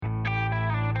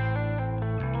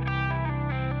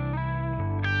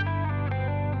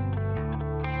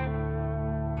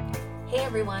Hey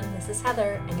everyone, this is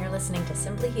Heather, and you're listening to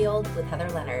Simply Healed with Heather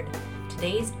Leonard.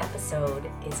 Today's episode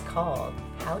is called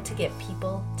How to Get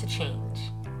People to Change.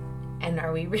 And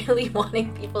are we really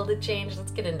wanting people to change?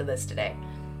 Let's get into this today.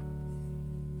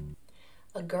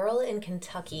 A girl in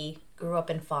Kentucky grew up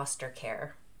in foster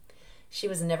care. She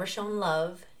was never shown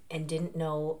love and didn't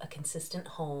know a consistent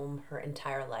home her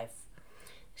entire life.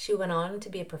 She went on to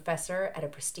be a professor at a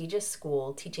prestigious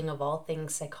school teaching of all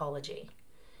things psychology.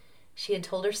 She had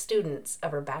told her students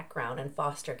of her background in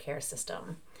foster care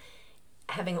system,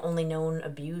 having only known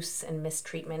abuse and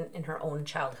mistreatment in her own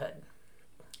childhood.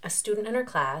 A student in her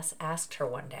class asked her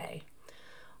one day,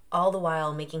 all the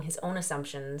while making his own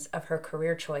assumptions of her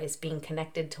career choice being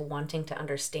connected to wanting to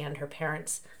understand her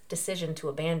parents' decision to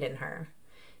abandon her,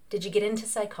 "Did you get into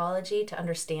psychology to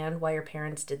understand why your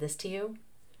parents did this to you?"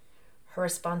 Her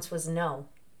response was no.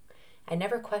 "I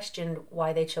never questioned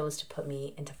why they chose to put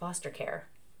me into foster care."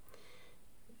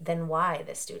 "Then why?"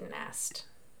 the student asked.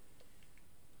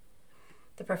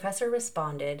 The professor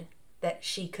responded that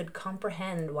she could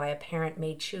comprehend why a parent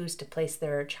may choose to place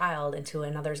their child into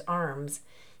another's arms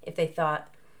if they thought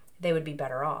they would be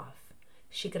better off.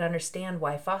 She could understand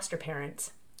why foster parents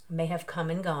may have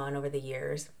come and gone over the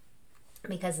years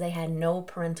because they had no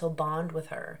parental bond with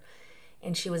her,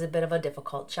 and she was a bit of a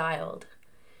difficult child.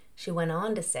 She went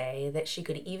on to say that she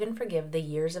could even forgive the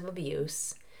years of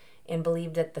abuse and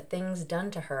believed that the things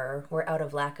done to her were out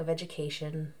of lack of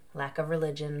education, lack of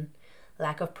religion,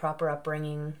 lack of proper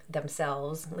upbringing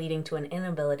themselves, leading to an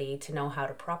inability to know how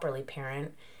to properly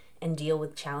parent and deal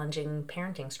with challenging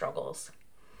parenting struggles.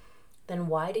 "Then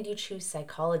why did you choose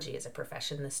psychology as a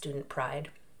profession?" the student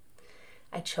pried.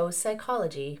 "I chose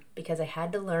psychology because I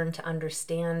had to learn to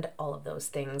understand all of those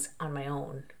things on my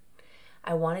own.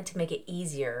 I wanted to make it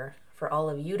easier for all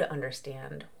of you to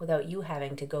understand without you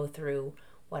having to go through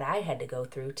what I had to go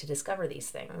through to discover these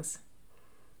things."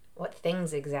 "What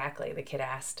things exactly?" the kid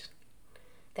asked.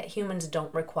 "That humans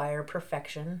don't require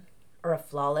perfection or a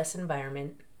flawless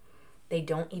environment. They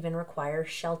don't even require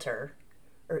shelter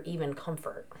or even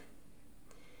comfort.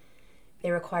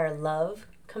 They require love,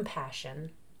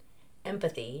 compassion,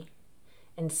 empathy,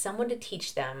 and someone to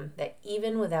teach them that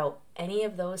even without any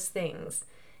of those things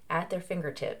at their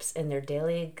fingertips in their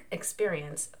daily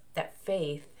experience, that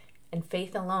faith and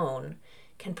faith alone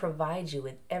can provide you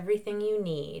with everything you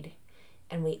need,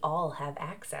 and we all have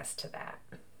access to that.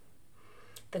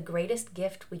 The greatest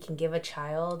gift we can give a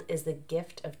child is the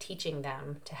gift of teaching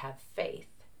them to have faith."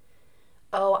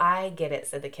 "Oh, I get it,"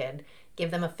 said the kid.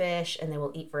 "Give them a fish and they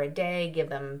will eat for a day.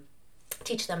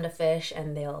 Teach them to fish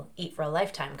and they'll eat for a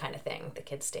lifetime kind of thing," the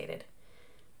kid stated.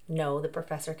 "No," the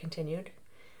professor continued.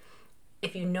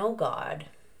 "If you know God,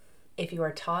 if you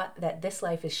are taught that this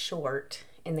life is short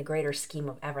in the greater scheme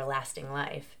of everlasting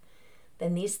life,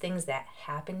 then these things that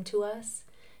happen to us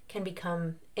can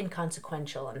become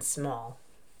inconsequential and small.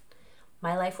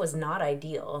 My life was not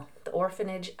ideal. The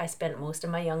orphanage I spent most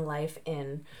of my young life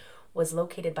in was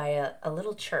located by a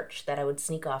little church that I would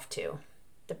sneak off to.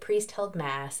 The priest held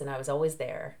mass and I was always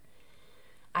there.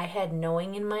 I had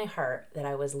knowing in my heart that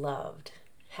I was loved,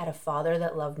 had a father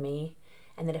that loved me,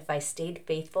 and that if I stayed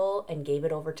faithful and gave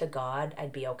it over to God,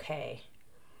 I'd be okay.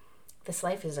 This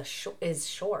life is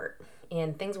short,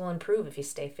 and things will improve if you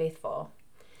stay faithful."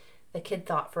 The kid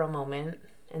thought for a moment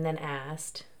and then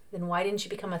asked, "Then why didn't you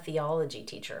become a theology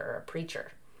teacher or a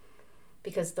preacher?"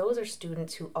 "Because those are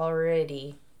students who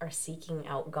already are seeking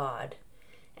out God,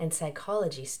 and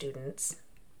psychology students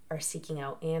are seeking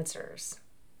out answers."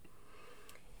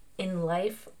 In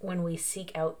life, when we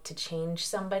seek out to change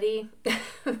somebody,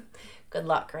 good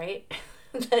luck, right?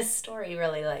 This story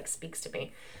really speaks to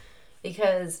me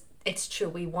because it's true.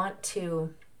 We want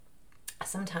to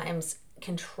sometimes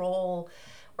control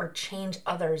or change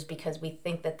others because we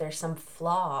think that there's some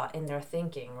flaw in their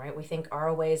thinking, right? We think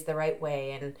our way is the right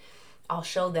way, and I'll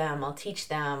show them, I'll teach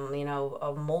them,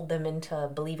 I'll mold them into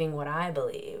believing what I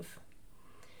believe.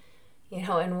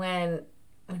 And when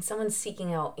someone's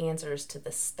seeking out answers to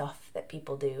the stuff that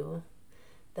people do,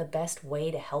 the best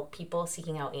way to help people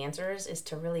seeking out answers is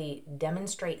to really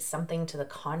demonstrate something to the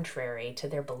contrary to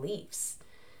their beliefs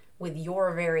with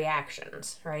your very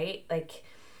actions, right?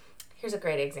 Here's a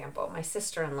great example. My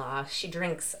sister-in-law, she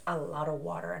drinks a lot of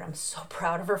water, and I'm so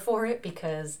proud of her for it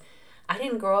because I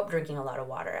didn't grow up drinking a lot of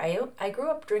water. I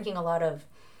grew up drinking a lot of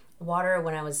water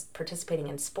when I was participating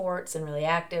in sports and really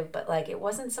active, but it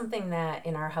wasn't something that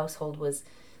in our household was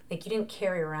you didn't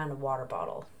carry around a water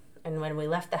bottle. And when we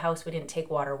left the house, we didn't take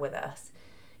water with us.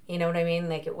 You know what I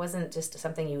mean? It wasn't just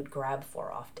something you would grab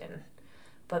for often.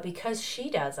 But because she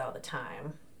does all the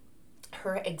time,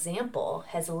 her example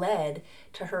has led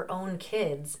to her own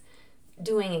kids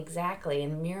doing exactly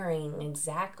and mirroring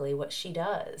exactly what she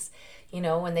does. You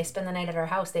know, when they spend the night at our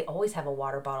house, they always have a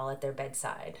water bottle at their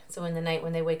bedside. So in the night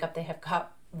when they wake up, they have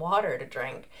got water to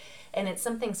drink. And it's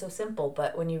something so simple,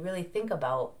 but when you really think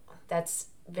about, that's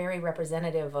very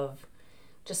representative of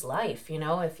just life. You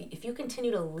know, if you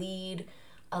continue to lead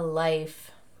a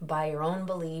life by your own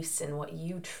beliefs and what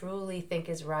you truly think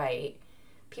is right,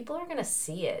 people are going to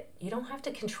see it. You don't have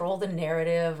to control the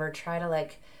narrative or try to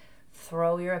like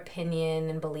throw your opinion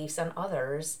and beliefs on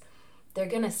others. They're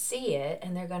going to see it,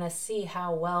 and they're going to see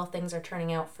how well things are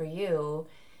turning out for you.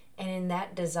 And in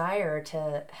that desire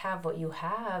to have what you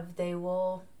have, they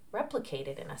will replicate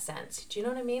it in a sense. Do you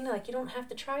know what I mean? Like, you don't have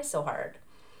to try so hard.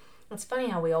 It's funny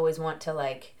how we always want to,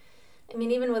 like, I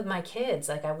mean, even with my kids,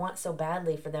 like, I want so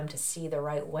badly for them to see the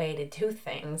right way to do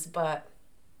things, but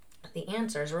the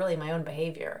answer is really my own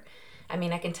behavior. I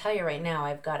mean, I can tell you right now,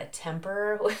 I've got a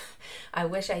temper. I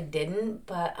wish I didn't,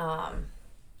 but,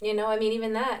 you know, I mean,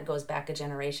 even that goes back a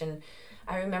generation.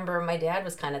 I remember my dad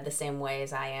was kind of the same way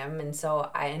as I am, and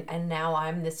and now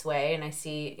I'm this way, and I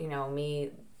see, you know,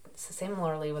 me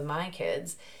similarly with my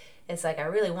kids. It's like I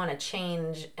really want to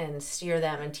change and steer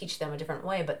them and teach them a different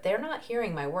way, but they're not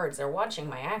hearing my words, they're watching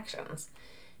my actions.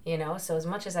 You know, so as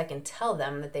much as I can tell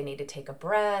them that they need to take a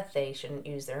breath, they shouldn't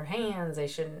use their hands, they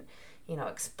shouldn't, you know,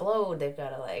 explode, they've got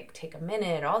to like take a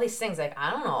minute, all these things, like,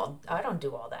 I don't know, I don't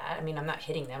do all that. I mean, I'm not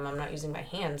hitting them, I'm not using my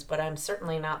hands, but I'm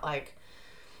certainly not like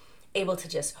able to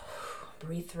just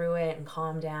breathe through it and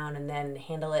calm down and then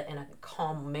handle it in a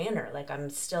calm manner. Like, I'm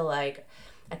still like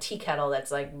a tea kettle that's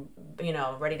like, you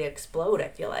know, ready to explode, I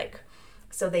feel like.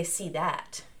 So they see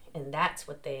that, and that's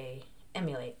what they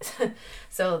emulate.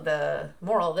 So the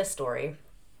moral of this story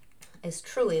is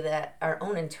truly that our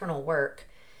own internal work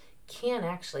can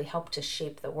actually help to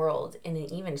shape the world in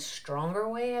an even stronger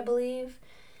way, I believe,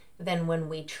 than when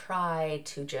we try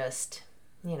to just,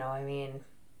 you know, I mean,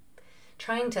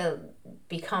 trying to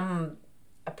become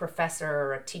a professor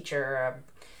or a teacher, or,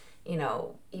 you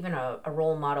know, even a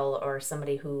role model or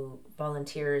somebody who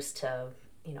volunteers to,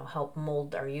 you know, help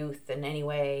mold our youth in any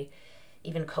way,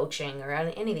 even coaching or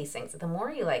any of these things. The more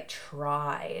you like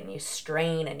try and you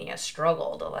strain and you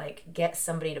struggle to like get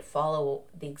somebody to follow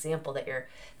the example that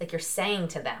you're saying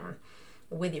to them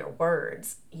with your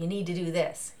words, you need to do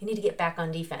this, you need to get back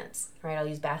on defense, right? I'll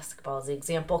use basketball as the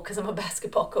example because I'm a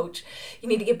basketball coach. You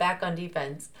need to get back on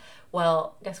defense.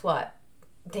 Well, guess what?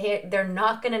 They're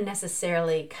not going to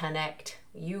necessarily connect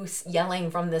you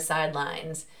yelling from the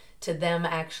sidelines to them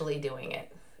actually doing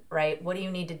it, right? What do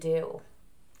you need to do?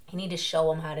 You need to show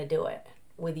them how to do it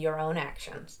with your own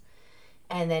actions.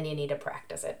 And then you need to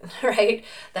practice it, right?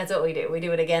 That's what we do. We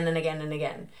do it again and again and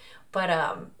again.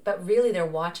 But really they're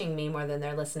watching me more than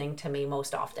they're listening to me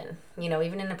most often. You know,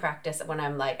 even in the practice when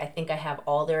I'm like, I think I have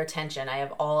all their attention, I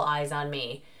have all eyes on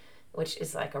me, which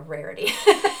is like a rarity.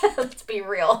 Let's be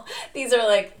real. These are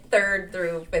like 3rd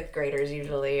through 5th graders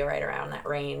usually, right around that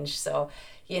range. So,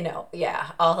 you know,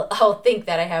 yeah, I'll think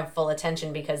that I have full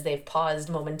attention because they've paused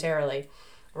momentarily.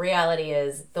 Reality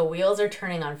is the wheels are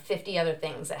turning on 50 other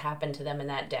things that happened to them in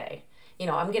that day. You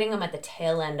know, I'm getting them at the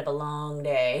tail end of a long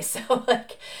day. So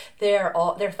like their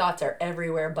thoughts are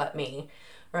everywhere but me,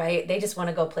 right? They just want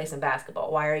to go play some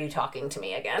basketball. Why are you talking to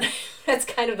me again? That's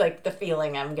kind of like the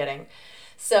feeling I'm getting.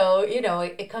 So, you know,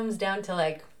 it comes down to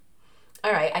like,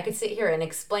 all right, I could sit here and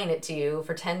explain it to you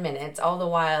for 10 minutes. All the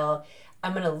while,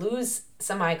 I'm going to lose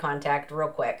some eye contact real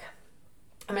quick.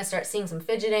 I'm going to start seeing some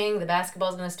fidgeting. The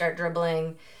basketball's going to start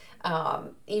dribbling.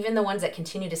 Even the ones that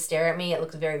continue to stare at me, it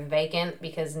looks very vacant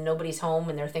because nobody's home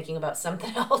and they're thinking about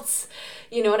something else.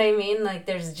 You know what I mean? Like,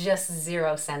 there's just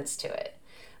zero sense to it.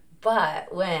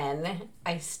 But when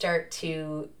I start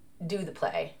to do the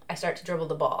play, I start to dribble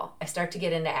the ball, I start to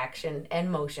get into action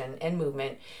and motion and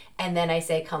movement, and then I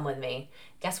say, come with me,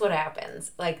 guess what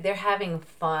happens? Like, they're having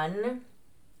fun.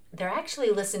 They're actually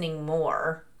listening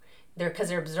more. Because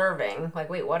they're observing, like,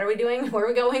 wait, what are we doing? Where are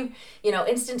we going? You know,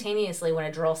 instantaneously when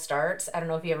a drill starts, I don't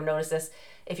know if you ever noticed this,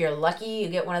 if you're lucky, you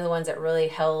get one of the ones that really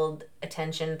held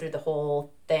attention through the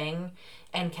whole thing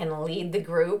and can lead the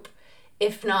group.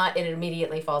 If not, it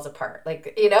immediately falls apart.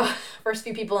 Like, you know, first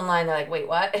few people in line, they're like, wait,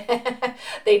 what?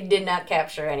 They did not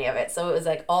capture any of it. So it was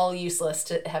like all useless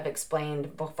to have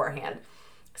explained beforehand.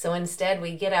 So instead,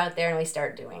 we get out there and we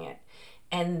start doing it.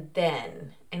 And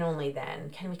then, and only then,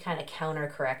 can we kind of counter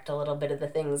correct a little bit of the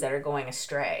things that are going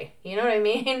astray. You know what I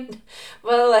mean?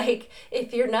 Well, like,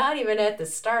 if you're not even at the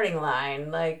starting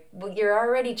line, like, well, you're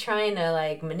already trying to,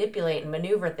 like, manipulate and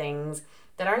maneuver things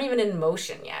that aren't even in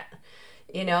motion yet.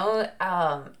 You know?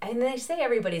 And they say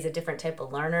everybody's a different type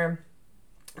of learner.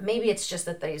 Maybe it's just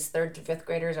that these 3rd to 5th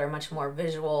graders are much more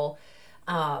visual.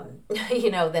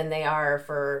 than they are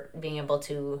for being able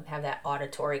to have that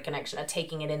auditory connection of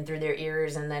taking it in through their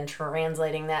ears and then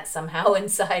translating that somehow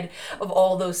inside of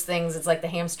all those things. It's like the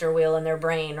hamster wheel in their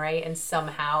brain, right? And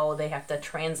somehow they have to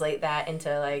translate that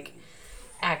into like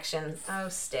action. Oh,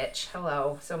 Stitch,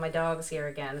 hello. So my dog's here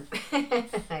again.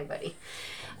 Hi, buddy.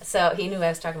 So he knew I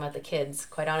was talking about the kids.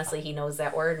 Quite honestly, he knows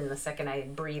that word, and the second I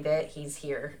breathe it, he's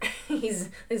here. he's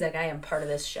like, I am part of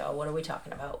this show. What are we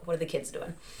talking about? What are the kids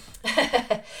doing?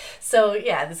 So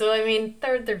I mean,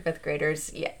 third, fifth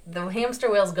graders, yeah, the hamster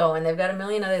wheel's going. They've got a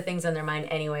million other things on their mind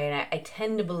anyway, and I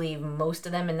tend to believe most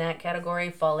of them in that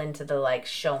category fall into the like,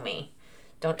 show me.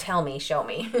 Don't tell me, show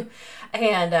me.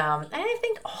 And I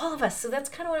think all of us, so that's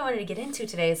kind of what I wanted to get into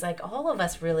today, is like all of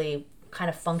us really kind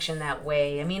of function that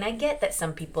way. I mean, I get that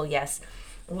some people, yes,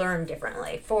 learn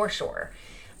differently, for sure.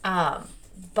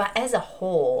 But as a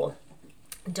whole,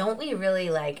 don't we really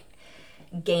like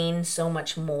gain so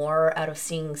much more out of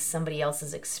seeing somebody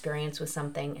else's experience with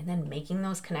something and then making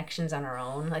those connections on our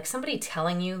own? Like somebody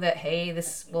telling you that, hey,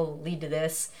 this will lead to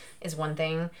this is one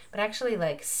thing, but actually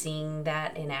like seeing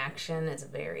that in action is a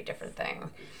very different thing.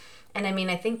 And I mean,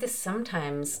 I think this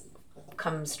sometimes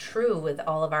comes true with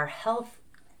all of our health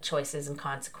choices and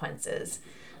consequences.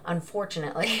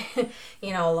 Unfortunately,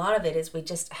 a lot of it is we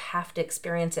just have to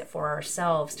experience it for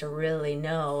ourselves to really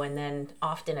know, and then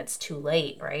often it's too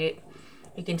late, right?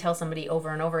 You can tell somebody over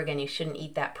and over again, you shouldn't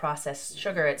eat that processed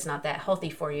sugar. It's not that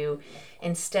healthy for you.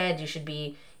 Instead, you should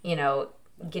be,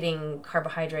 getting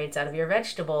carbohydrates out of your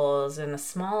vegetables and a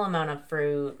small amount of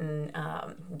fruit and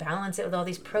balance it with all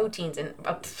these proteins and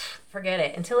forget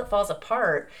it until it falls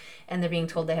apart and they're being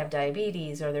told they have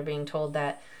diabetes or they're being told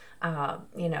that,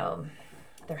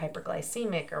 they're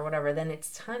hyperglycemic or whatever. Then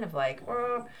it's kind of like,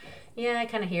 well, yeah, I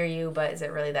kind of hear you, but is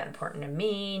it really that important to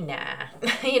me? Nah.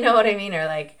 You know what I mean? Or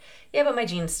like, yeah, but my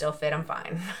genes still fit. I'm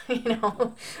fine.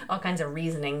 All kinds of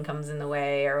reasoning comes in the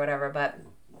way or whatever. But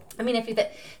I mean,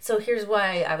 so here's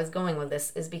why I was going with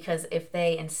this is because if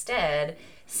they instead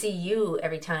see you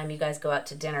every time you guys go out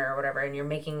to dinner or whatever, and you're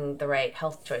making the right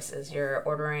health choices, you're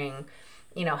ordering,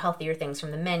 healthier things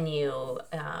from the menu.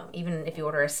 Even if you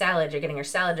order a salad, you're getting your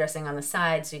salad dressing on the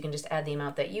side so you can just add the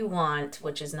amount that you want,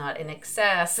 which is not in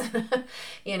excess.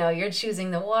 You're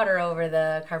choosing the water over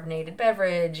the carbonated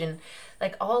beverage and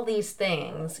like all these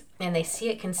things, and they see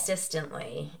it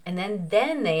consistently. And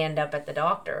then they end up at the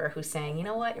doctor who's saying, you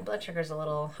know what, your blood sugar's a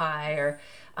little high, or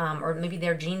maybe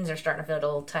their genes are starting to feel a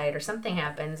little tight or something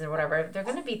happens or whatever. They're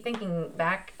going to be thinking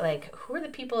back, like, who are the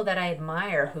people that I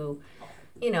admire who,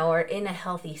 are in a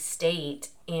healthy state,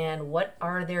 and what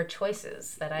are their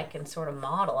choices that I can sort of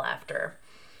model after?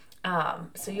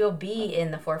 So you'll be in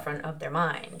the forefront of their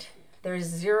mind. There's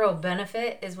zero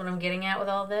benefit, is what I'm getting at with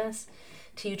all this,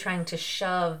 to you trying to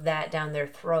shove that down their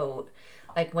throat.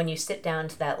 Like when you sit down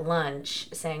to that lunch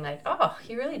saying like, oh,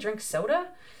 you really drink soda?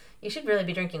 You should really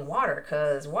be drinking water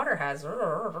because water has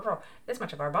this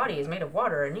much of our body is made of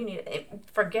water and you need it.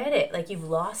 Forget it. Like you've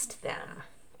lost them.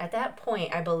 At that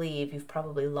point, I believe you've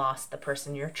probably lost the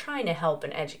person you're trying to help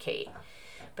and educate.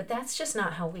 But that's just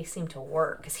not how we seem to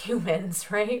work as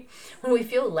humans, right? When we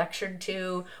feel lectured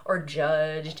to or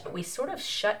judged, we sort of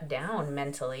shut down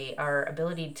mentally our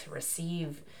ability to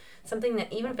receive something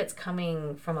that, even if it's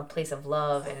coming from a place of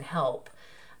love and help.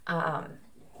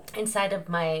 Inside of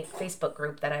my Facebook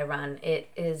group that I run, it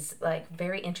is like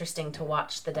very interesting to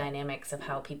watch the dynamics of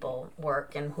how people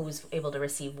work and who's able to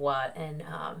receive what, and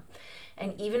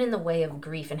even in the way of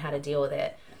grief and how to deal with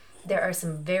it. There are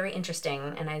some very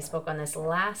interesting, and I spoke on this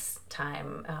last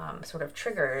time, sort of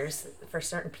triggers for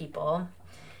certain people,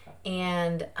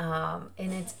 and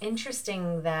it's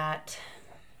interesting that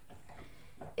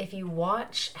if you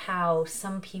watch how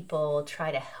some people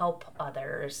try to help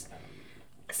others,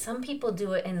 some people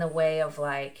do it in the way of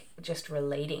like just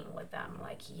relating with them,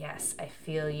 like, yes, I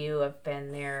feel you, I've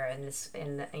been there,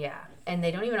 and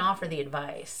they don't even offer the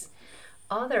advice.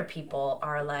 Other people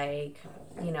are like,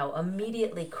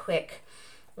 immediately quick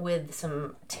with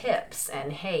some tips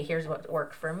and, hey, here's what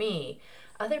worked for me.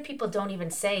 Other people don't even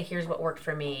say, here's what worked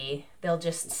for me. They'll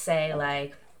just say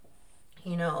like,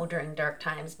 during dark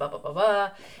times, blah, blah, blah, blah.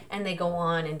 And they go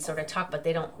on and sort of talk, but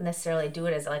they don't necessarily do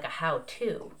it as like a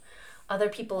how-to. Other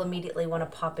people immediately want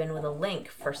to pop in with a link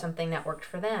for something that worked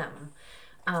for them.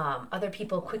 Other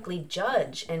people quickly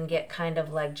judge and get kind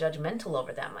of like judgmental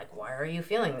over them. Like, why are you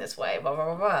feeling this way? Blah, blah,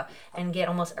 blah, blah. And get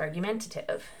almost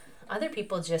argumentative. Other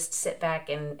people just sit back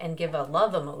and give a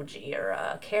love emoji or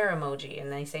a care emoji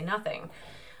and they say nothing.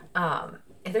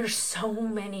 There's so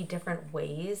many different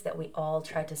ways that we all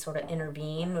try to sort of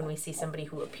intervene when we see somebody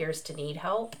who appears to need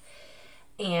help.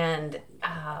 And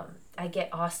I get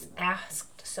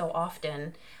asked so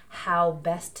often how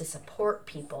best to support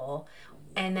people.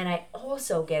 And then I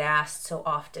also get asked so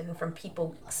often from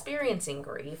people experiencing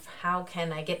grief, how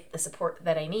can I get the support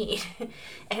that I need?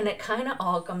 And it kind of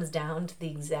all comes down to the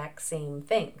exact same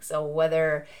thing. So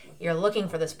whether you're looking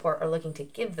for the support or looking to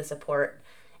give the support,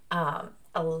 a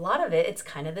lot of it, it's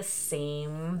kind of the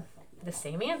same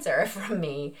answer from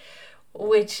me,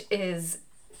 which is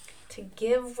to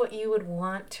give what you would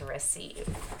want to receive.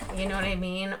 You know what I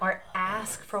mean? Or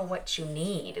ask for what you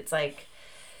need. It's like,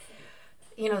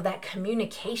 that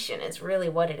communication is really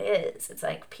what it is. It's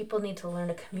like people need to learn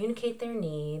to communicate their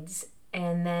needs,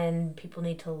 and then people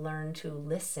need to learn to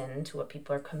listen to what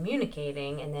people are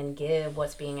communicating and then give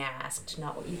what's being asked,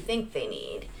 not what you think they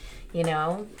need,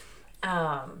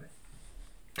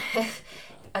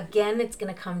 Again, it's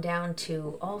going to come down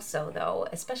to also, though,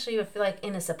 especially if like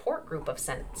in a support group of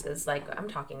senses, like I'm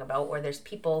talking about, where there's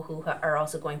people who are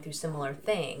also going through similar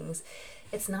things.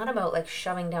 It's not about like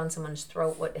shoving down someone's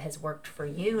throat what has worked for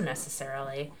you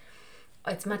necessarily.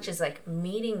 It's much as like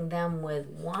meeting them with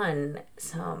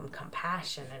some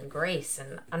compassion and grace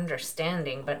and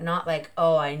understanding, but not like,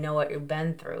 oh, I know what you've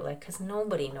been through, like, because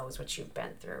nobody knows what you've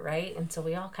been through, right? And so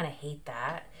we all kind of hate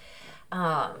that.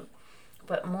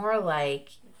 But more like,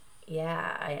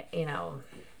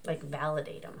 like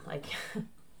validate them. Like,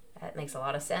 that makes a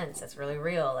lot of sense. That's really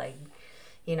real. Like,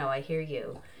 I hear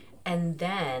you. And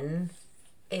then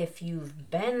if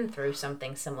you've been through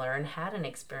something similar and had an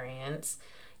experience,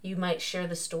 you might share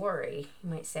the story. You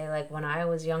might say, like, when I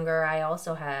was younger, I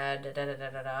also had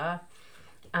da-da-da-da-da-da.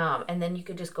 And then you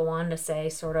could just go on to say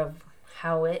sort of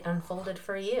how it unfolded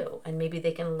for you. And maybe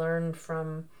they can learn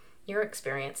from your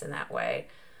experience in that way.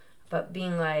 But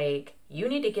being like, you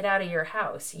need to get out of your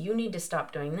house. You need to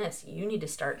stop doing this. You need to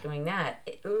start doing that.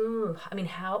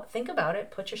 Think about it.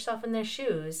 Put yourself in their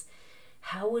shoes.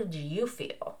 How would you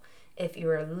feel if you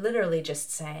were literally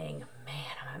just saying,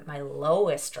 man, I'm at my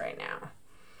lowest right now?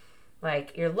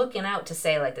 Like, you're looking out to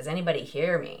say, like, does anybody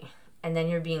hear me? And then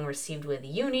you're being received with,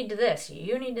 you need to this,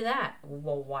 you need to that.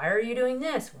 Well, why are you doing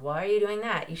this? Why are you doing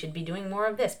that? You should be doing more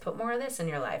of this. Put more of this in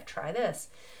your life. Try this.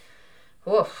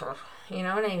 Oof. You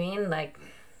know what I mean? Like,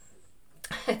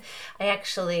 I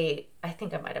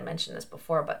think I might have mentioned this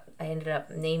before, but I ended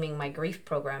up naming my grief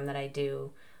program that I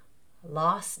do,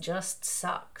 Loss Just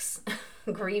Sucks.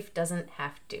 Grief doesn't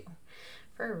have to.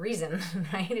 For a reason,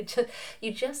 right?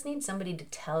 You just need somebody to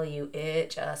tell you it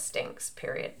just stinks,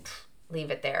 period. Leave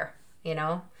it there,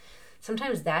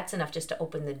 Sometimes that's enough just to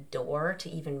open the door to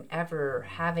even ever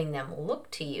having them look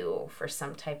to you for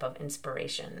some type of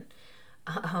inspiration.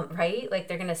 Right? Like,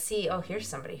 they're going to see, oh, here's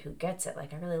somebody who gets it.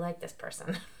 Like, I really like this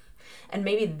person. And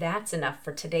maybe that's enough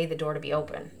for today, the door to be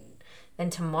open. Then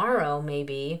tomorrow,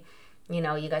 maybe, you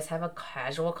guys have a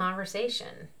casual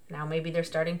conversation. Now maybe they're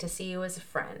starting to see you as a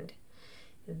friend.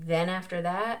 Then after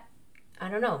that, I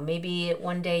don't know, maybe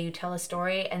one day you tell a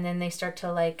story and then they start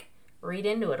to like read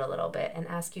into it a little bit and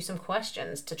ask you some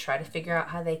questions to try to figure out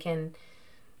how they can,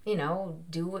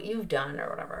 do what you've done or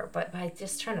whatever. But by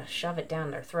just trying to shove it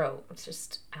down their throat, it's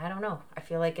just, I don't know. I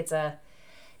feel like it's a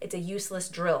useless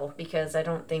drill, because I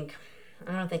don't think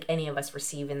any of us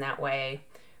receive in that way,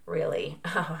 really.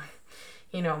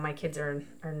 My kids are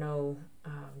no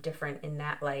different in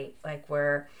that light, like,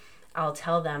 where I'll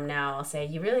tell them now, I'll say,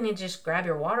 you really need to just grab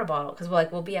your water bottle, because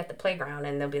we'll be at the playground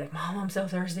and they'll be like, Mom, I'm so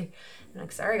thirsty. I'm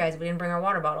like, sorry guys, we didn't bring our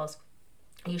water bottles.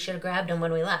 You should have grabbed them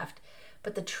when we left.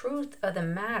 But the truth of the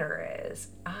matter is,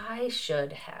 I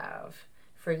should have,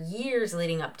 for years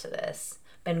leading up to this,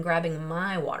 been grabbing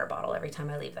my water bottle every time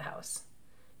I leave the house.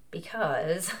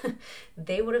 Because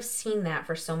they would have seen that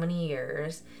for so many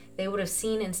years. They would have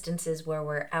seen instances where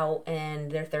we're out and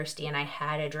they're thirsty and I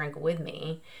had a drink with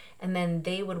me. And then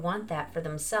they would want that for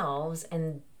themselves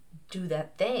and do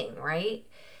that thing, right?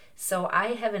 So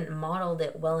I haven't modeled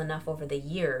it well enough over the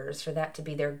years for that to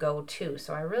be their go-to.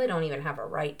 So I really don't even have a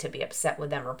right to be upset with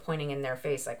them or pointing in their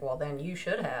face like, well, then you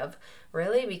should have.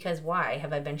 Really? Because why?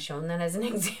 Have I been shown that as an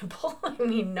example?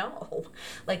 No.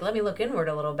 Like, let me look inward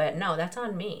a little bit. No, that's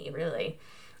on me, really.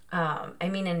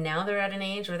 And now they're at an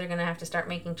age where they're going to have to start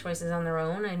making choices on their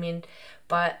own.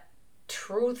 But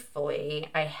truthfully,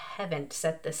 I haven't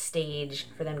set the stage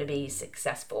for them to be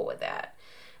successful with that,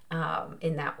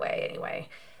 in that way anyway.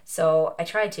 So I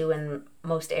try to in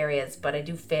most areas, but I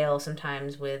do fail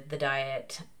sometimes with the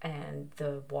diet and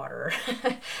the water.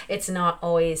 It's not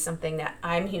always something that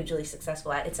I'm hugely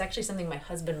successful at. It's actually something my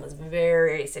husband was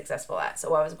very successful at.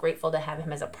 So I was grateful to have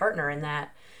him as a partner in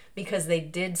that, because they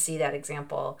did see that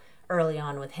example early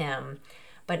on with him.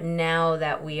 But now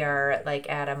that we are like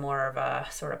at a more of a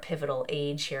sort of pivotal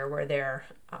age here where they're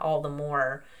all the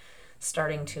more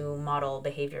starting to model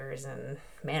behaviors and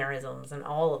mannerisms and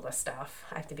all of the stuff.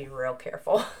 I have to be real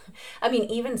careful. I mean,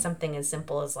 even something as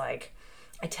simple as like,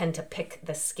 I tend to pick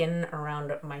the skin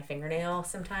around my fingernail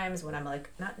sometimes when I'm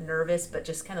like not nervous, but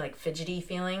just kind of like fidgety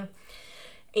feeling.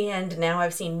 And now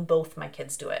I've seen both my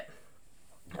kids do it.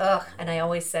 Ugh. And I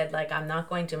always said, like, I'm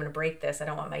going to break this. I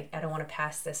don't want to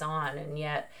pass this on. And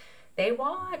yet they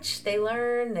watch, they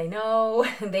learn, they know,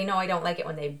 they know I don't like it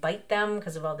when they bite them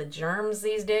because of all the germs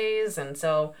these days. And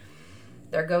so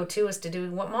their go-to is to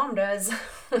do what mom does.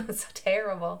 It's so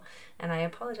terrible. And I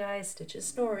apologize. Stitch is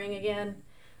snoring again.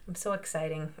 I'm so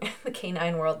exciting. The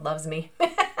canine world loves me.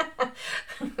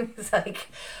 It's like,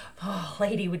 oh,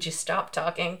 lady, would you stop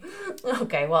talking?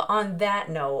 Okay, well, on that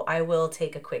note, I will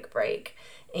take a quick break.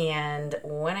 And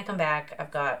when I come back,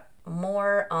 I've got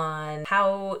more on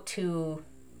how to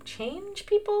change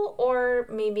people, or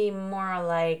maybe more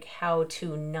like how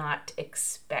to not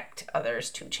expect others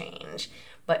to change,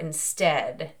 but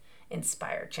instead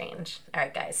inspire change. All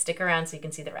right, guys, stick around so you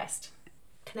can see the rest.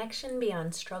 Connection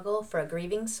Beyond Struggle for a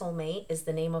Grieving Soulmate is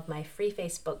the name of my free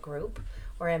Facebook group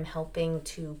where I'm helping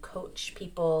to coach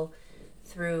people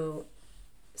through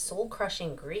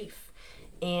soul-crushing grief.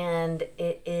 And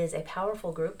it is a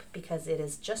powerful group because it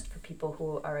is just for people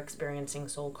who are experiencing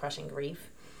soul-crushing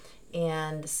grief.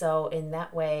 And so in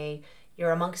that way,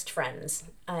 you're amongst friends.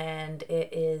 And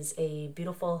it is a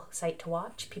beautiful sight to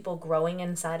watch, people growing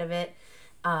inside of it.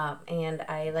 And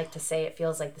I like to say it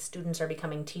feels like the students are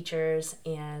becoming teachers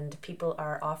and people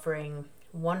are offering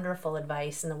wonderful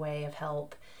advice in the way of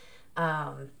help.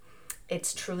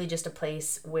 It's truly just a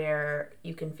place where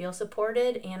you can feel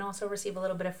supported and also receive a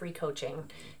little bit of free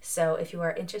coaching. So if you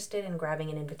are interested in grabbing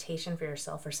an invitation for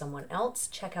yourself or someone else,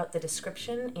 check out the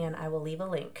description and I will leave a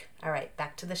link. All right,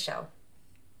 back to the show.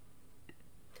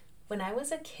 When I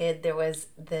was a kid, there was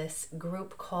this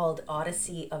group called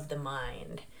Odyssey of the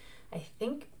Mind. I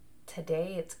think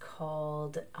today it's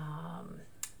called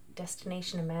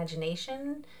Destination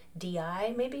Imagination,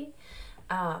 DI maybe.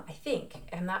 I think.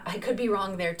 I could be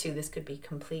wrong there too. This could be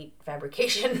complete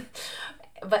fabrication.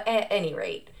 But at any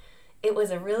rate, it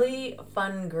was a really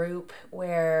fun group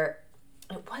where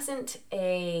it wasn't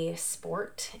a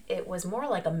sport. It was more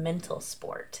like a mental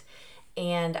sport.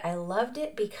 And I loved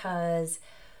it because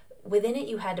within it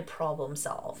you had to problem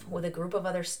solve with a group of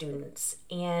other students.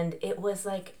 And it was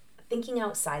like thinking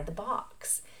outside the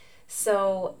box.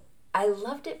 So I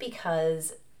loved it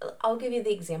because I'll give you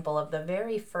the example of the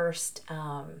very first,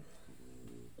 I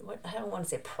don't want to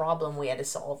say problem we had to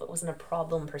solve. It wasn't a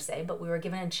problem per se, but we were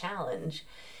given a challenge.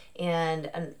 And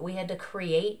we had to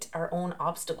create our own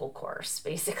obstacle course,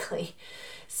 basically.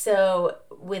 So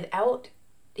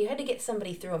you had to get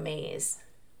somebody through a maze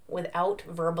without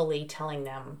verbally telling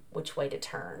them which way to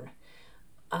turn.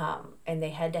 And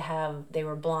they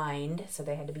were blind, so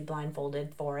they had to be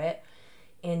blindfolded for it.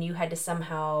 And you had to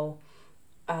somehow,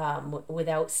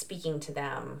 without speaking to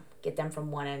them, get them from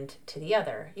one end to the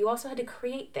other. You also had to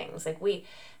create things. Like we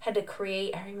had to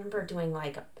create, I remember doing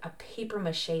like a paper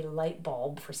mache light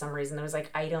bulb for some reason. There was like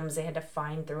items they had to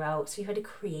find throughout. So you had to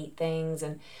create things.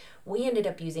 And we ended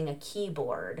up using a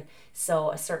keyboard. So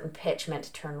a certain pitch meant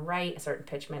to turn right, a certain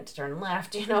pitch meant to turn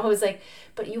left. It was like,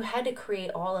 but you had to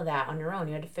create all of that on your own.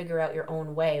 You had to figure out your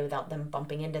own way without them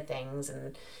bumping into things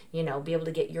and, be able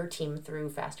to get your team through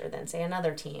faster than say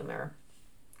another team or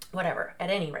whatever. At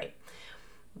any rate,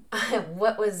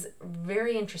 what was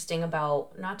very interesting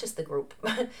about not just the group,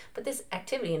 but this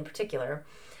activity in particular,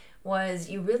 was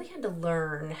you really had to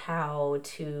learn how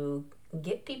to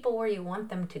get people where you want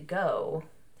them to go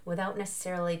without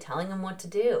necessarily telling them what to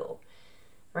do,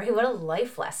 right? What a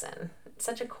life lesson. It's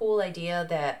such a cool idea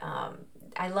that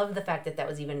I love the fact that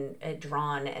was even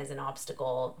drawn as an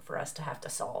obstacle for us to have to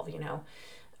solve,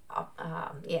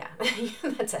 yeah,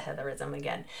 that's a Heatherism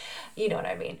again. You know what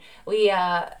I mean?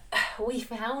 We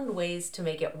found ways to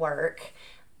make it work.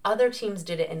 Other teams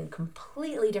did it in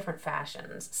completely different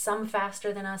fashions, some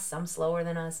faster than us, some slower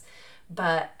than us,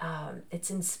 but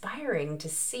it's inspiring to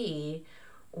see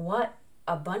what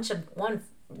a bunch of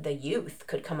the youth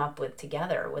could come up with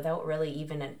together without really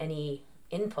even any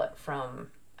input from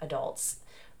adults.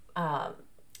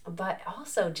 But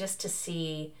also just to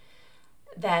see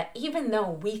that even though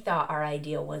we thought our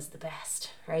idea was the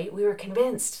best, right? We were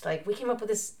convinced, like we came up with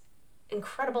this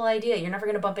incredible idea. You're never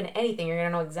going to bump into anything. You're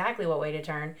going to know exactly what way to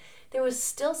turn. There was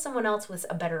still someone else with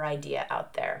a better idea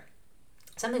out there.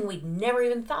 Something we'd never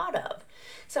even thought of.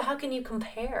 So how can you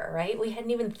compare, right? We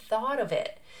hadn't even thought of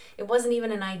it. It wasn't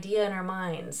even an idea in our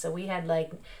minds. So we had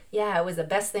it was the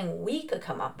best thing we could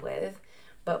come up with.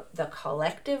 But the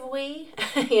collective we,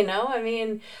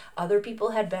 other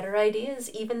people had better ideas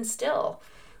even still.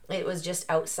 It was just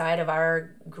outside of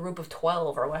our group of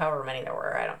 12 or however many there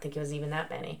were. I don't think it was even that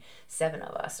many. 7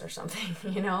 of us or something,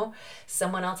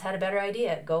 Someone else had a better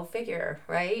idea. Go figure,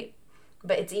 right?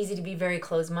 But it's easy to be very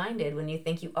closed-minded when you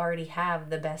think you already have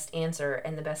the best answer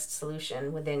and the best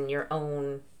solution within your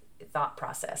own thought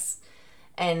process.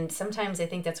 And sometimes I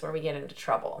think that's where we get into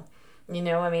trouble.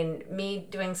 Me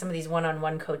doing some of these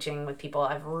one-on-one coaching with people,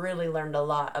 I've really learned a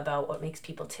lot about what makes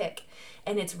people tick.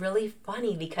 And it's really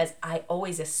funny because I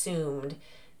always assumed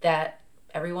that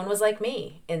everyone was like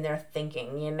me in their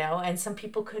thinking, and some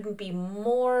people couldn't be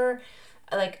more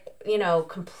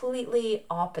completely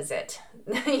opposite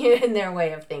in their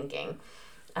way of thinking.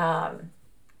 I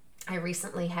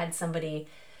recently had somebody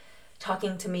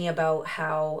talking to me about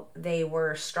how they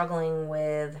were struggling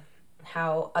with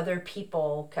how other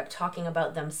people kept talking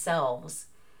about themselves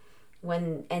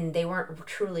and they weren't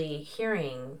truly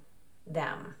hearing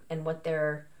them and what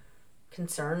their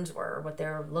concerns were, what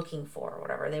they're looking for,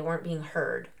 whatever. They weren't being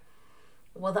heard.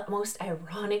 Well, the most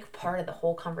ironic part of the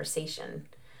whole conversation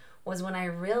was when I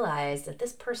realized that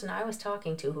this person I was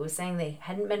talking to, who was saying they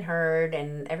hadn't been heard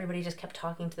and everybody just kept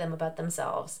talking to them about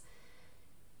themselves,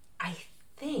 I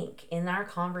think in our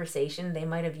conversation they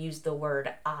might have used the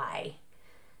word I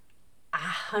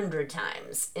 100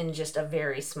 times in just a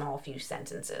very small few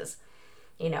sentences.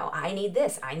 I need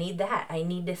this, I need that, I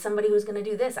need somebody who's going to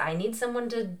do this, I need someone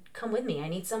to come with me, I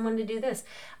need someone to do this,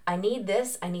 I need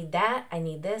this, I need that, I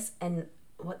need this. And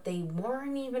what they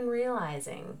weren't even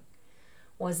realizing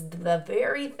was the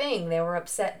very thing they were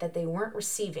upset that they weren't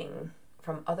receiving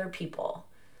from other people,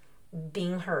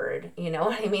 being heard. You know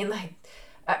what I mean?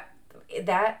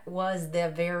 That was the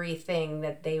very thing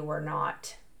that they were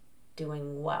not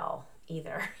doing well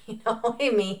either. You know what I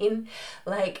mean?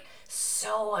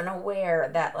 So unaware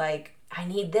that I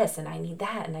need this and I need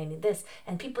that and I need this,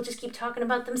 and people just keep talking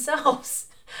about themselves.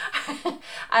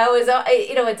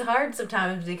 It's hard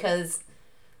sometimes because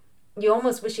you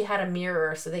almost wish you had a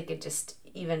mirror so they could just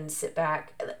even sit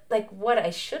back. What I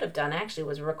should have done actually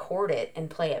was record it and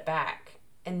play it back.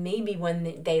 And maybe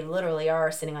when they literally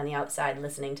are sitting on the outside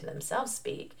listening to themselves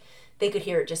speak, they could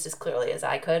hear it just as clearly as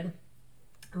I could.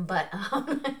 But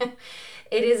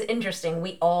it is interesting.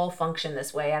 We all function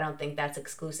this way. I don't think that's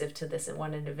exclusive to this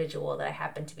one individual that I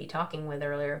happened to be talking with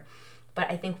earlier.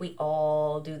 But I think we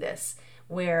all do this,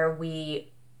 where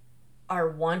we are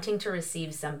wanting to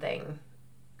receive something.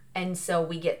 And so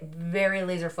we get very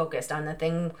laser focused on the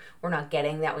thing we're not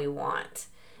getting that we want.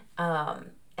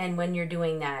 And when you're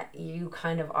doing that, you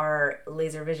kind of are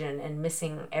laser vision and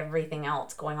missing everything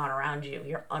else going on around you.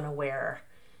 You're unaware.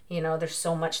 There's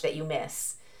so much that you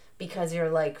miss because you're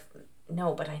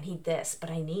no, but I need this, but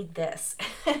I need this.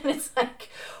 And it's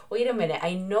wait a minute,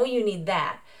 I know you need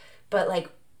that. But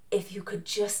if you could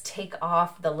just take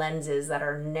off the lenses that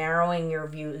are narrowing your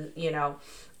view,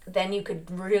 then you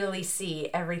could really see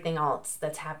everything else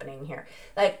that's happening here.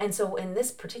 And so in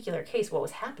this particular case, what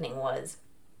was happening was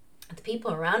the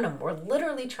people around them were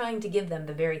literally trying to give them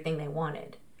the very thing they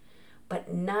wanted,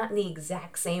 but not in the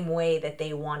exact same way that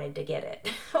they wanted to get it.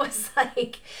 It was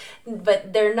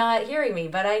but they're not hearing me,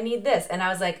 but I need this. And I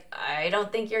was I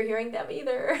don't think you're hearing them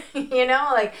either.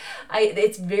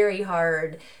 It's very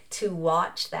hard to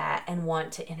watch that and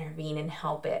want to intervene and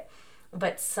help it.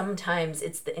 But sometimes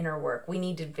it's the inner work. We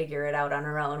need to figure it out on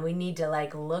our own. We need to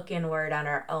look inward on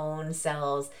our own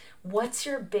selves. What's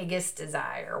your biggest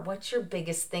desire? What's your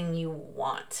biggest thing you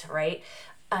want, right?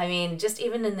 I mean, just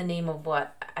even in the name of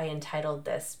what I entitled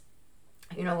this,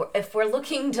 if we're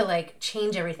looking to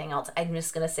change everything else, I'm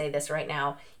just going to say this right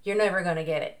now, you're never going to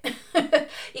get it.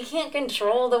 You can't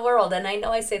control the world. And I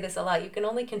know I say this a lot. You can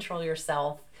only control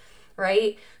yourself.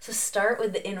 Right? So start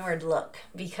with the inward look,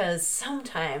 because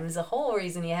sometimes the whole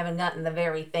reason you haven't gotten the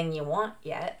very thing you want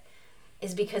yet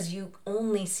is because you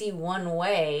only see one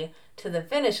way to the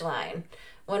finish line,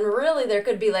 when really there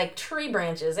could be tree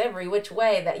branches every which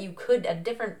way that you could, a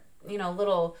different,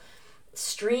 little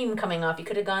stream coming off. You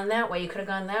could have gone that way, you could have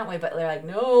gone that way, but they're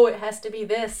no, it has to be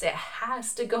this. It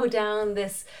has to go down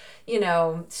this,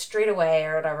 straight away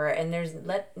or whatever. And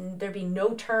let there be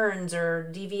no turns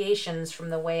or deviations from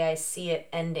the way I see it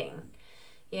ending.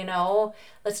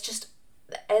 Let's just,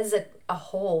 as a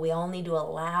whole, we all need to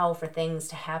allow for things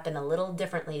to happen a little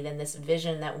differently than this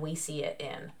vision that we see it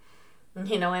in.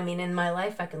 In my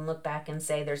life, I can look back and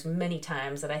say there's many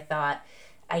times that I thought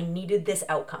I needed this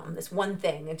outcome, this one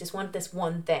thing. I just want this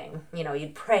one thing.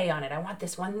 You'd pray on it. I want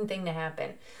this one thing to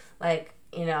happen.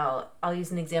 I'll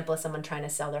use an example of someone trying to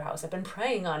sell their house. I've been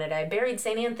praying on it. I buried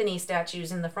St. Anthony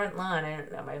statues in the front lawn.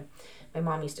 My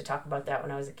mom used to talk about that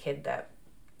when I was a kid, that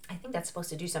I think that's supposed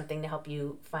to do something to help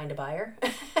you find a buyer.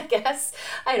 guess.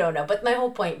 I don't know. But my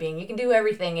whole point being, you can do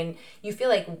everything and you feel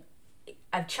like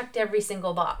I've checked every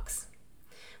single box.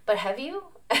 But have you?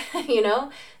 You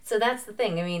know? So that's the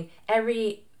thing. I mean,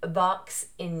 every box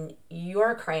in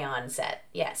your crayon set,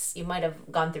 yes, you might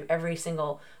have gone through every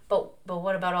single, but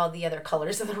what about all the other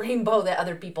colors of the rainbow that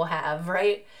other people have,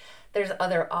 right? There's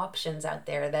other options out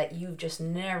there that you've just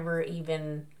never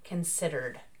even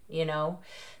considered, you know?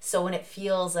 So when it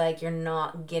feels like you're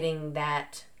not getting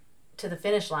that to the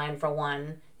finish line, for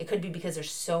one, it could be because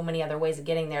there's so many other ways of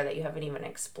getting there that you haven't even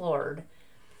explored,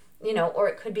 you know, or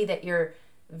it could be that your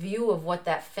view of what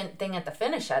that thing at the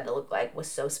finish had to look like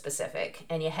was so specific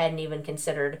and you hadn't even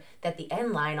considered that the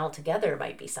end line altogether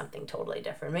might be something totally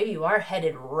different. Maybe you are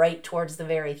headed right towards the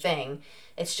very thing.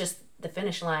 It's just the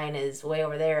finish line is way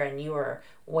over there and you are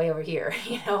way over here,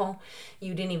 you know?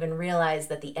 You didn't even realize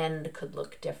that the end could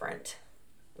look different.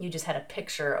 You just had a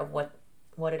picture of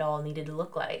what it all needed to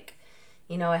look like.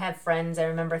 You know, I have friends, I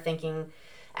remember thinking,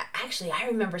 actually, I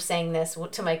remember saying this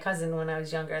to my cousin when I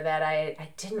was younger, that I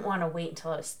didn't want to wait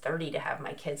until I was 30 to have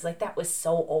my kids. Like, that was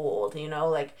so old, you know?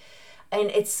 Like,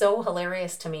 and it's so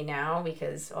hilarious to me now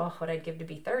because, oh, what I'd give to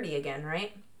be 30 again,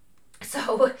 right?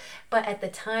 So, but at the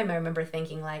time I remember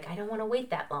thinking like, I don't want to wait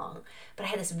that long. But I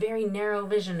had this very narrow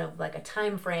vision of like a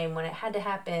time frame when it had to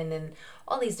happen and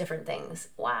all these different things.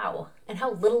 Wow. And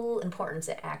how little importance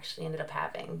it actually ended up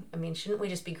having. I mean, shouldn't we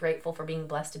just be grateful for being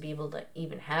blessed to be able to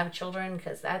even have children?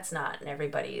 Because that's not in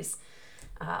everybody's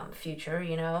future,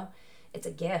 you know? It's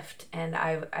a gift. And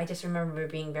I just remember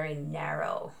being very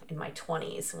narrow in my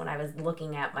 20s when I was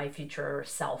looking at my future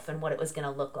self and what it was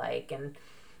going to look like. And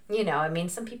you know, I mean,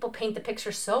 some people paint the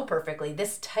picture so perfectly.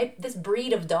 This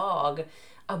breed of dog,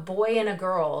 a boy and a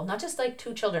girl, not just like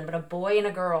two children, but a boy and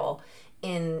a girl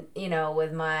in, you know,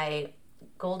 with my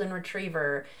golden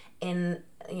retriever in,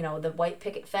 you know, the white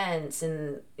picket fence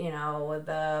and, you know,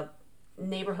 the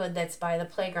neighborhood that's by the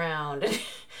playground.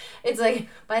 It's like,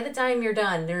 by the time you're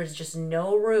done, there's just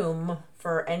no room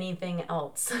for anything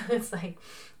else. It's like,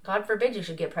 God forbid you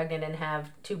should get pregnant and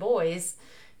have two boys.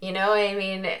 You know, I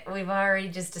mean, we've already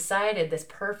just decided this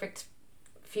perfect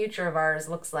future of ours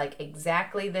looks like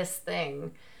exactly this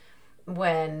thing.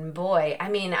 When, boy, I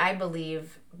mean, I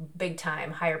believe big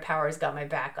time higher powers got my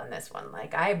back on this one.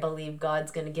 Like, I believe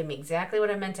God's going to give me exactly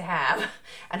what I'm meant to have.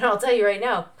 And I'll tell you right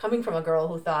now, coming from a girl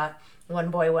who thought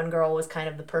one boy, one girl was kind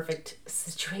of the perfect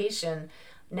situation,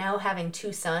 now having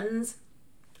two sons,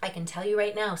 I can tell you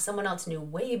right now, someone else knew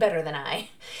way better than I,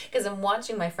 because I'm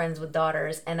watching my friends with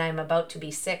daughters and I'm about to be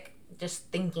sick just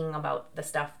thinking about the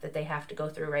stuff that they have to go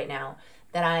through right now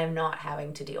that I am not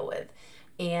having to deal with.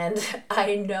 And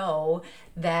I know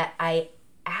that I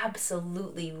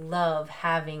absolutely love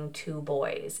having two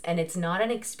boys. And it's not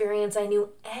an experience I knew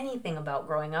anything about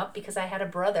growing up because I had a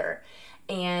brother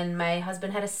and my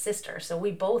husband had a sister. So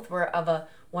we both were of a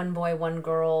one boy, one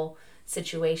girl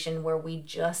situation where we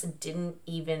just didn't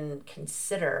even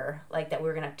consider like that we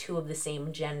were gonna have two of the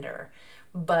same gender.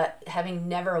 But having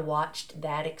never watched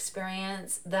that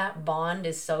experience, that bond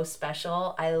is so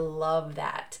special. I love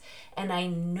that. And I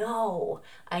know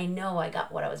I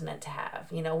got what I was meant to have.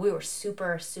 You know, we were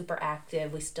super, super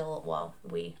active. We still, well,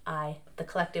 the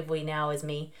collective we now is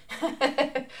me.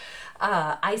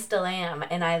 I still am.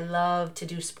 And I love to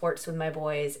do sports with my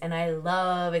boys. And I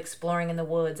love exploring in the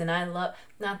woods. And I love,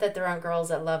 not that there aren't girls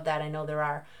that love that. I know there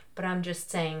are. But I'm just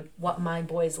saying what my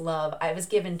boys love. I was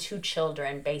given two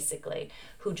children, basically,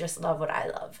 who just love what I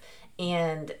love.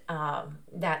 And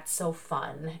that's so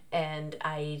fun. And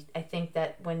I think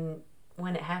that when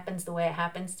it happens the way it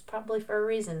happens, it's probably for a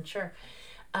reason, sure.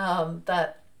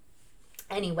 But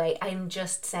anyway, I'm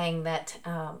just saying that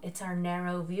it's our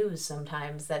narrow views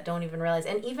sometimes that don't even realize.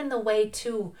 And even the way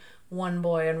to one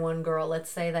boy and one girl, let's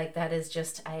say like that is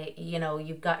just,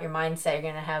 you've got your mindset, you're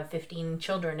going to have 15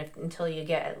 children until you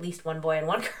get at least one boy and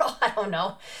one girl. I don't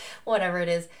know, whatever it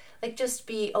is. Like, just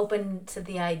be open to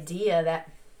the idea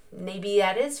that maybe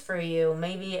that is for you.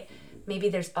 Maybe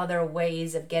there's other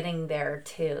ways of getting there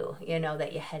too,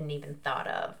 that you hadn't even thought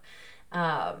of.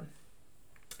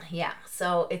 Yeah,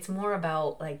 so it's more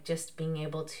about like just being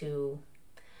able to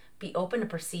be open to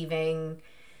perceiving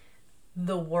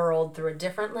the world through a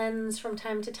different lens from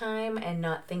time to time and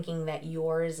not thinking that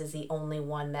yours is the only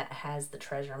one that has the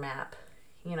treasure map.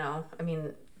 I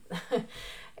mean,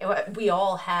 we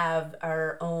all have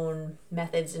our own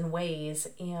methods and ways,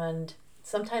 and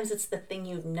sometimes it's the thing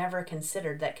you've never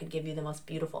considered that could give you the most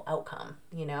beautiful outcome,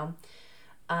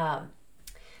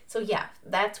 So yeah,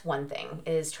 that's one thing,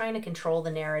 is trying to control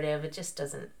the narrative. It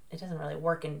doesn't really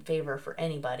work in favor for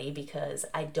anybody, because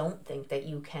I don't think that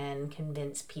you can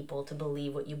convince people to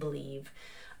believe what you believe.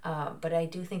 But I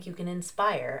do think you can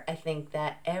inspire. I think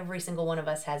that every single one of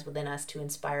us has within us to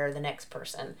inspire the next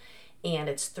person. And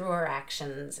it's through our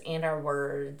actions and our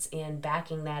words and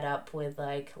backing that up with,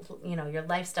 like, your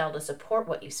lifestyle to support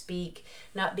what you speak,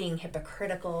 not being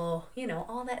hypocritical,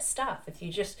 all that stuff. If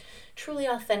you're just truly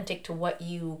authentic to what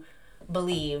you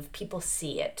believe, people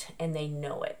see it and they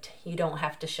know it. You don't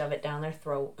have to shove it down their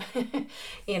throat.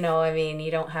 You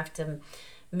don't have to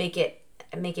make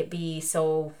it be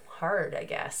so hard, I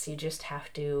guess. You just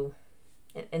have to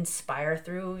inspire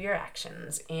through your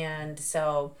actions. And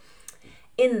so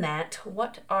in that,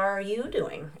 what are you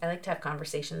doing? I like to have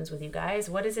conversations with you guys.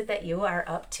 What is it that you are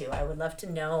up to? I would love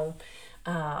to know,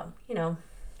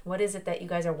 what is it that you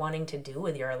guys are wanting to do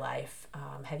with your life?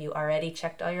 Have you already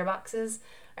checked all your boxes?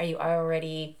 Are you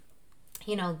already,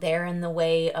 there in the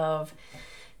way of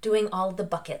doing all the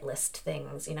bucket list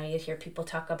things? You hear people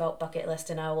talk about bucket list,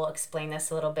 and I will explain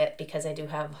this a little bit because I do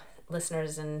have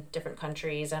listeners in different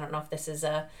countries. I don't know if this is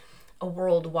a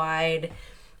worldwide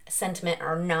sentiment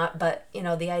or not, but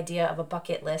the idea of a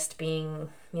bucket list being,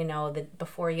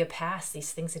 before you pass,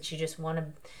 these things that you just want to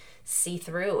see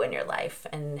through in your life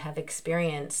and have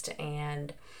experienced.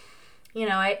 And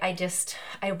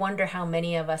I wonder how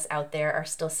many of us out there are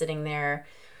still sitting there,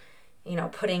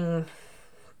 putting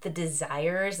the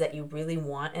desires that you really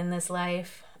want in this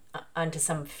life onto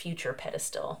some future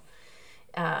pedestal.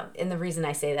 And the reason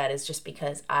I say that is just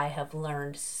because I have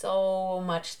learned so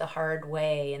much the hard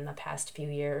way in the past few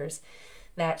years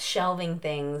that shelving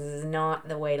things is not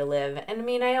the way to live. And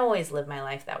I always live my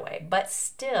life that way, but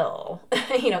still,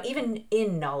 even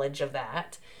in knowledge of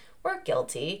that, we're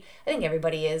guilty. I think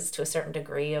everybody is, to a certain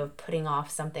degree, of putting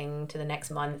off something to the next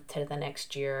month, to the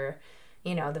next year.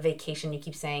 The vacation you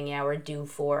keep saying, yeah, we're due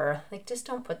for. Like, just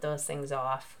don't put those things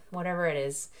off. Whatever it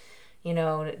is,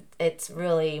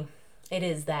 it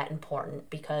is that important,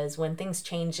 because when things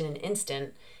change in an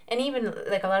instant, and even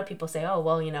like a lot of people say, oh,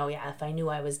 well, if I knew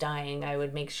I was dying, I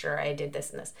would make sure I did this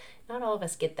and this. Not all of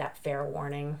us get that fair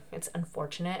warning. It's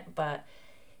unfortunate, but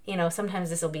sometimes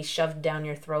this will be shoved down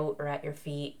your throat or at your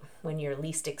feet when you're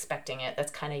least expecting it.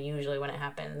 That's kind of usually when it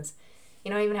happens.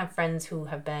 I even have friends who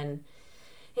have been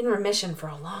in remission for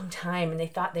a long time, and they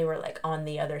thought they were like on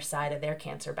the other side of their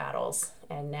cancer battles,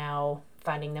 and now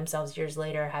finding themselves years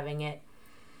later having it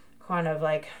kind of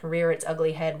like rear its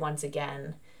ugly head once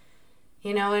again.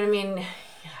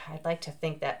 I'd like to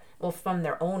think that, well, from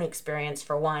their own experience,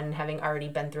 for one, having already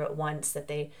been through it once, that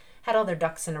they had all their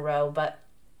ducks in a row. But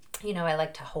I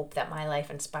like to hope that my life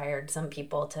inspired some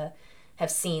people to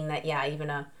have seen that, yeah, even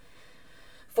a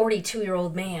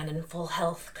 42-year-old man in full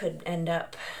health could end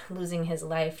up losing his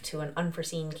life to an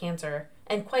unforeseen cancer.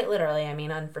 And quite literally,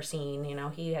 unforeseen.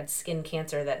 He had skin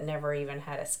cancer that never even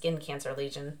had a skin cancer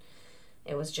lesion.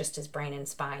 It was just his brain and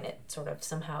spine. It sort of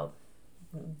somehow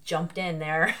jumped in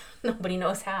there. Nobody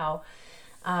knows how.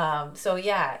 So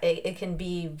yeah, it can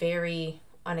be very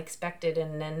unexpected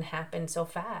and then happen so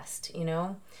fast.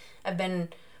 My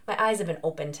eyes have been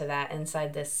open to that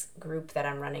inside this group that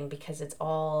I'm running, because it's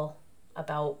all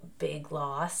about big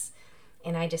loss.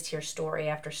 And I just hear story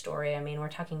after story. We're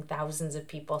talking thousands of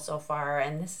people so far,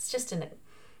 and this is just in a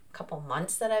couple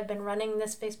months that I've been running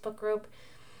this Facebook group.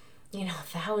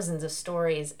 Thousands of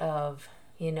stories of,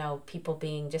 people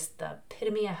being just the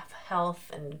epitome of health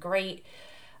and great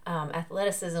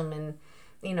athleticism and,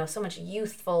 so much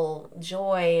youthful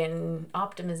joy and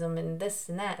optimism and this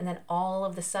and that. And then all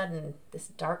of a sudden, this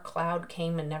dark cloud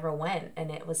came and never went.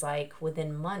 And it was like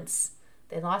within months,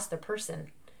 they lost their person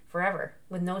forever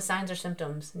with no signs or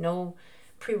symptoms, no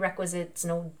prerequisites,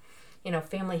 no,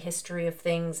 family history of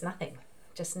things, nothing,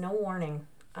 just no warning.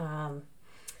 And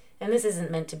this isn't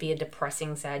meant to be a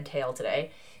depressing, sad tale today.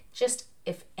 Just,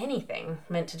 if anything,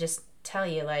 meant to just tell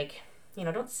you, like,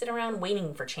 don't sit around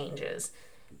waiting for changes.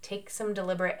 Take some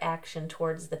deliberate action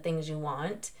towards the things you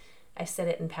want. I said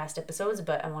it in past episodes,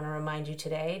 but I want to remind you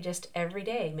today, just every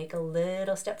day, make a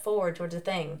little step forward towards a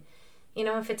thing.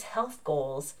 If it's health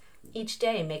goals, each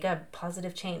day make a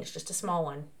positive change, just a small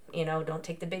one. Don't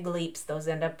take the big leaps. Those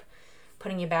end up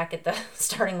putting you back at the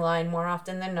starting line more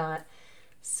often than not.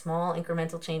 Small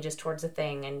incremental changes towards a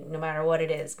thing, and no matter what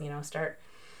it is, start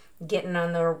getting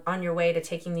on your way to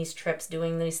taking these trips,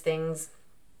 doing these things,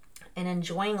 and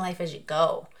enjoying life as you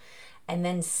go. And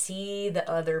then see the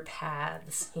other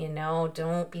paths.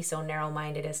 Don't be so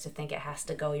narrow-minded as to think it has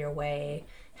to go your way,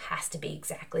 has to be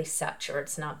exactly such, or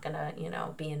it's not gonna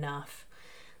be enough.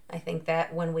 I think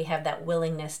that when we have that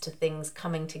willingness to things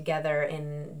coming together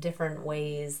in different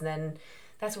ways, then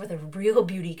that's where the real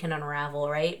beauty can unravel,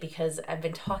 right? Because I've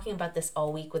been talking about this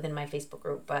all week within my Facebook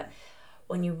group, but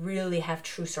when you really have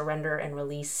true surrender and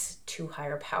release to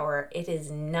higher power, it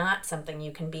is not something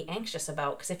you can be anxious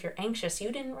about. Because if you're anxious,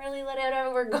 you didn't really let it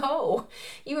ever go.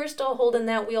 You are still holding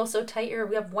that wheel so tight,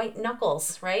 we have white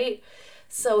knuckles, right?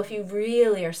 So if you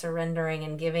really are surrendering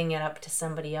and giving it up to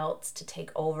somebody else to take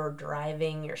over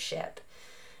driving your ship,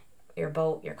 your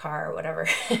boat, your car, whatever,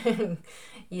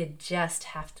 you just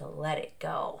have to let it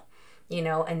go.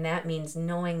 And that means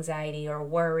no anxiety or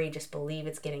worry, just believe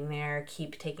it's getting there,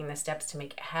 keep taking the steps to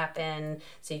make it happen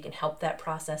so you can help that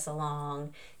process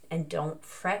along, and don't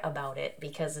fret about it,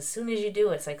 because as soon as you do,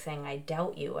 it's like saying, I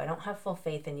doubt you, I don't have full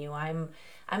faith in you, I'm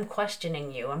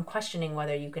questioning you, I'm questioning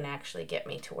whether you can actually get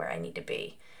me to where I need to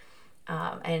be.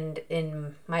 And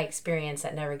in my experience,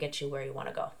 that never gets you where you want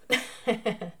to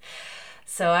go.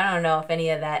 So I don't know if any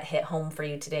of that hit home for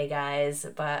you today, guys,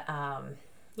 but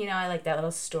I like that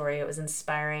little story. It was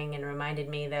inspiring and reminded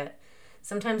me that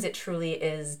sometimes it truly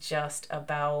is just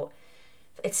about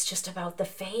the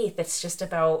faith. It's just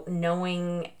about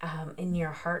knowing in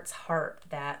your heart's heart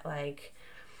that, like,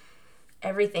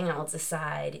 everything else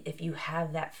aside, if you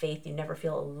have that faith, you never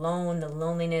feel alone. The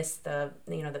loneliness, the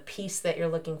peace that you're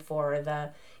looking for,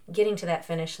 the getting to that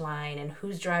finish line, and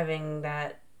who's driving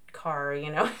that car,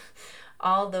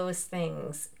 all those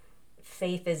things.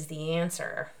 Faith is the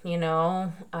answer,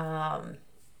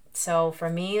 so for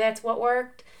me, that's what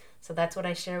worked. So that's what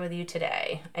I share with you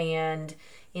today. And,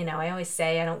 I always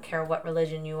say, I don't care what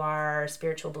religion you are,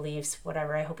 spiritual beliefs,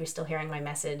 whatever. I hope you're still hearing my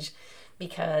message,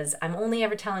 because I'm only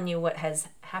ever telling you what has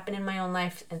happened in my own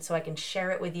life. And so I can share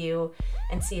it with you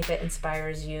and see if it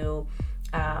inspires you.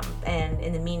 And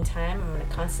in the meantime, I'm going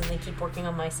to constantly keep working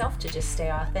on myself to just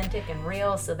stay authentic and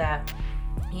real, so that,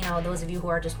 those of you who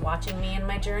are just watching me in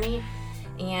my journey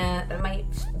and might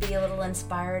be a little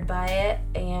inspired by it.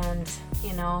 And,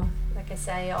 like I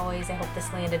say always, I hope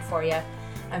this landed for you.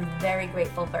 I'm very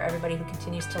grateful for everybody who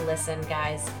continues to listen,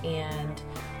 guys, and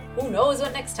who knows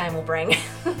what next time will bring.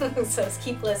 So just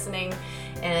keep listening,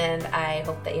 and I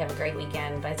hope that you have a great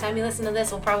weekend. By the time you listen to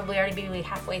this, we'll probably already be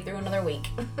halfway through another week.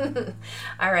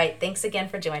 All right, thanks again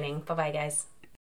for joining. Bye-bye, guys.